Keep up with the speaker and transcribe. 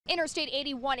Interstate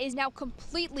 81 is now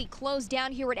completely closed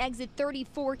down here at exit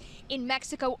 34 in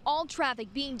Mexico. All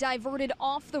traffic being diverted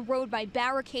off the road by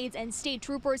barricades and state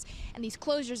troopers, and these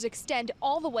closures extend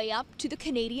all the way up to the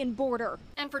Canadian border.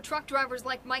 And for truck drivers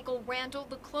like Michael Randall,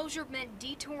 the closure meant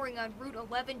detouring on Route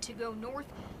 11 to go north,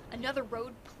 another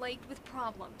road plagued with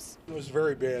problems. It was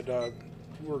very bad.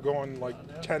 We were going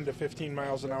like 10 to 15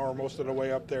 miles an hour most of the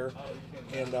way up there,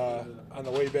 and on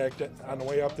the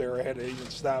way up there, I had to even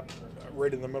stop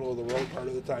right in the middle of the road part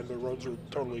of the time. The roads are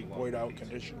totally void out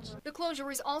conditions. The closure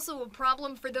is also a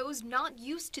problem for those not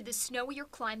used to the snowier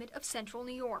climate of central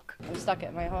New York. I'm stuck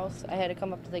at my house. I had to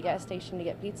come up to the gas station to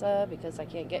get pizza because I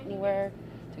can't get anywhere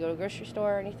to go to a grocery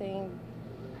store or anything.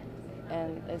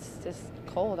 And it's just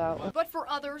cold out. But for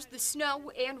others, the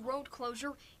snow and road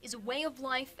closure is a way of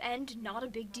life and not a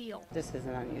big deal. This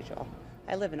isn't unusual.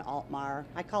 I live in Altmar.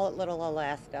 I call it Little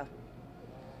Alaska.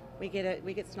 We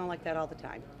get snow like that all the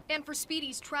time. And for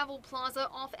Speedy's Travel Plaza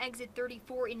off exit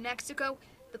 34 in Mexico,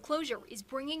 the closure is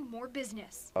bringing more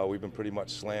business. We've been pretty much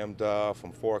slammed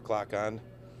from 4 o'clock on.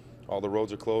 All the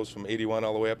roads are closed from 81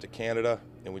 all the way up to Canada,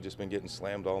 and we've just been getting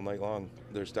slammed all night long.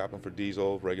 They're stopping for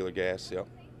diesel, regular gas, yep.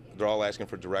 They're all asking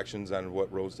for directions on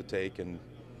what roads to take and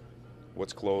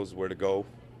what's closed, where to go.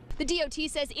 The DOT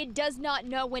says it does not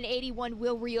know when 81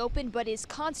 will reopen, but is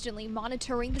constantly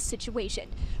monitoring the situation.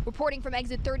 Reporting from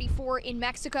exit 34 in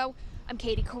Mexico, I'm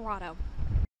Katie Corrado.